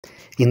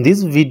In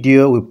this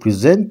video, we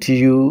present to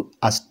you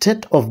a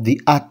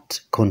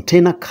state-of-the-art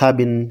container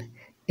cabin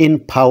in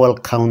Powell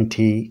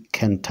County,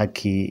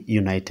 Kentucky,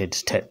 United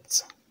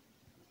States.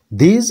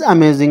 This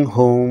amazing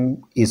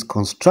home is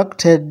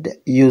constructed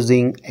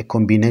using a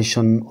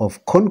combination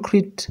of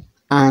concrete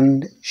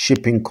and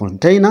shipping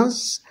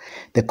containers.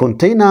 The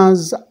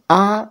containers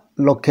are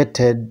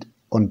located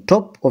on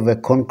top of a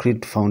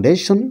concrete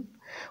foundation,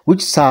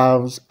 which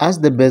serves as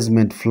the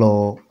basement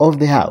floor of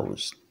the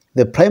house.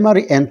 The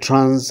primary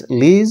entrance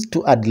leads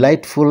to a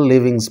delightful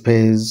living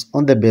space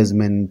on the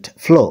basement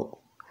floor.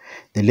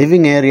 The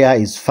living area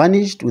is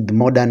furnished with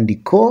modern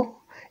decor,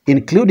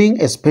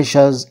 including a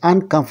spacious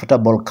and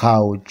comfortable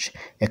couch,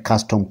 a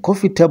custom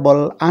coffee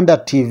table, and a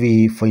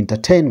TV for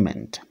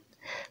entertainment.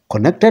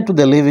 Connected to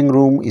the living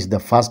room is the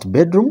first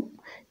bedroom,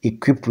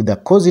 equipped with a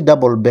cozy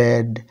double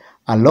bed,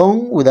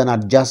 along with an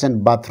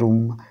adjacent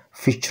bathroom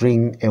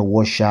featuring a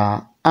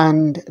washer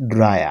and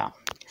dryer.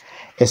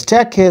 A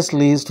staircase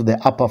leads to the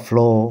upper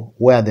floor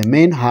where the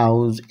main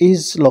house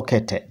is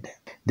located.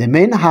 The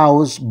main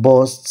house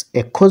boasts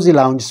a cozy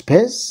lounge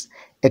space,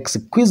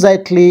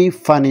 exquisitely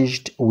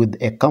furnished with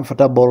a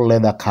comfortable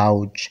leather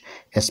couch,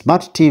 a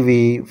smart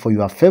TV for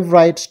your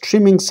favorite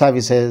streaming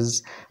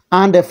services,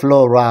 and a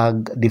floor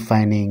rug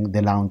defining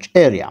the lounge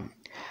area.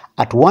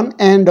 At one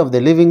end of the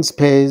living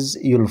space,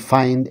 you'll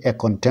find a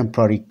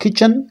contemporary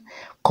kitchen,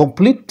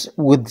 complete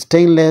with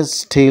stainless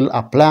steel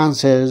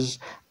appliances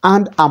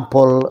and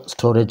ample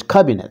storage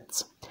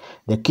cabinets.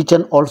 The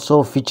kitchen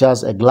also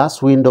features a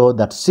glass window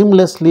that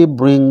seamlessly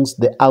brings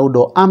the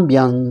outdoor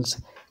ambience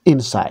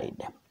inside.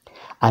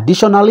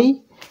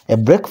 Additionally, a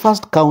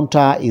breakfast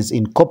counter is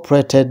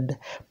incorporated,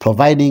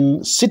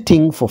 providing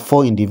seating for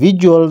 4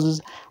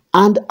 individuals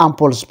and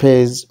ample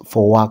space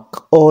for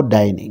work or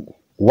dining.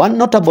 One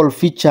notable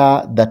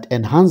feature that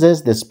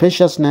enhances the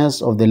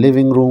spaciousness of the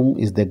living room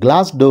is the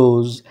glass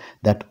doors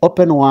that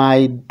open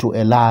wide to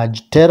a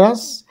large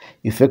terrace,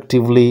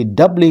 effectively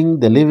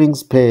doubling the living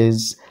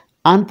space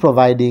and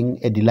providing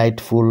a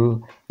delightful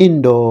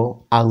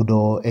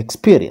indoor-outdoor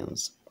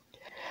experience.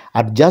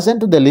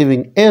 Adjacent to the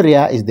living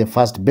area is the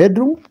first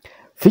bedroom,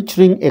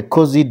 featuring a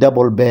cozy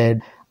double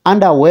bed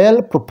and a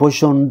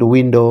well-proportioned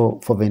window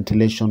for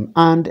ventilation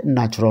and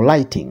natural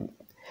lighting.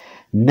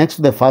 Next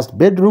to the first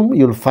bedroom,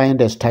 you'll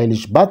find a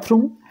stylish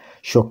bathroom,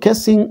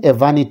 showcasing a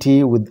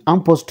vanity with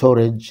ample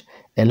storage,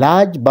 a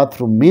large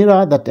bathroom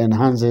mirror that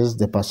enhances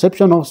the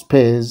perception of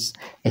space,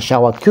 a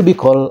shower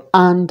cubicle,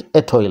 and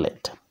a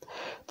toilet.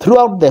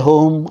 Throughout the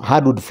home,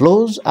 hardwood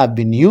floors have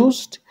been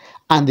used,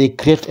 and they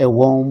create a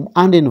warm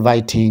and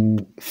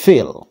inviting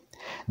feel.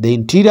 The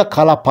interior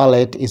color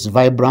palette is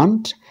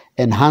vibrant,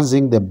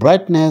 enhancing the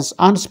brightness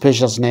and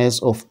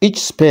spaciousness of each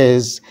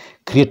space,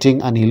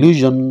 creating an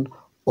illusion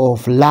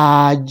of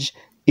large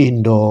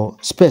indoor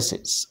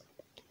spaces.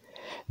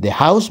 The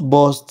house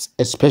boasts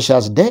a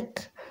spacious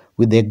deck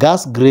with a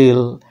gas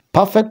grill,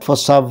 perfect for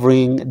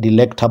serving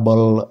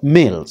delectable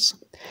meals.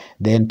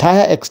 The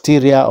entire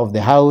exterior of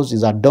the house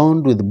is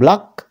adorned with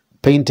black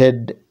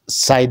painted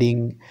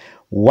siding,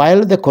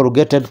 while the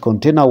corrugated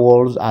container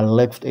walls are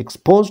left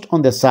exposed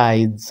on the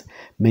sides,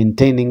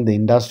 maintaining the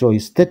industrial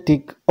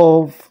aesthetic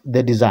of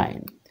the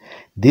design.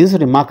 This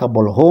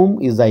remarkable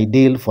home is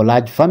ideal for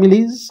large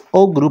families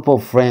or group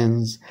of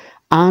friends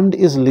and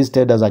is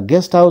listed as a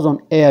guest house on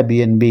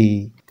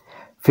Airbnb.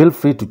 Feel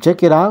free to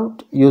check it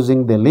out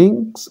using the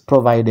links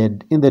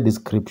provided in the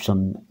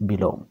description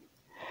below.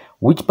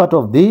 Which part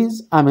of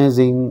this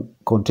amazing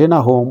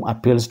container home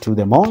appeals to you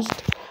the most?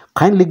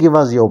 Kindly give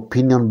us your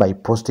opinion by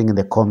posting in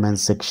the comment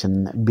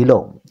section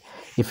below.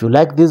 If you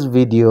like this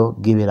video,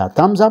 give it a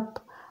thumbs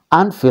up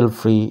and feel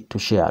free to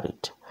share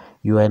it.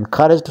 You are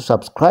encouraged to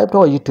subscribe to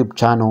our YouTube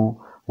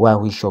channel where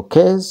we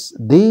showcase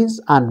these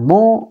and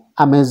more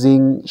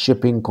amazing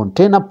shipping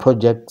container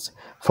projects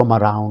from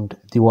around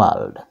the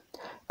world.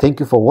 Thank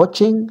you for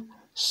watching.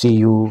 See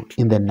you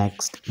in the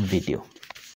next video.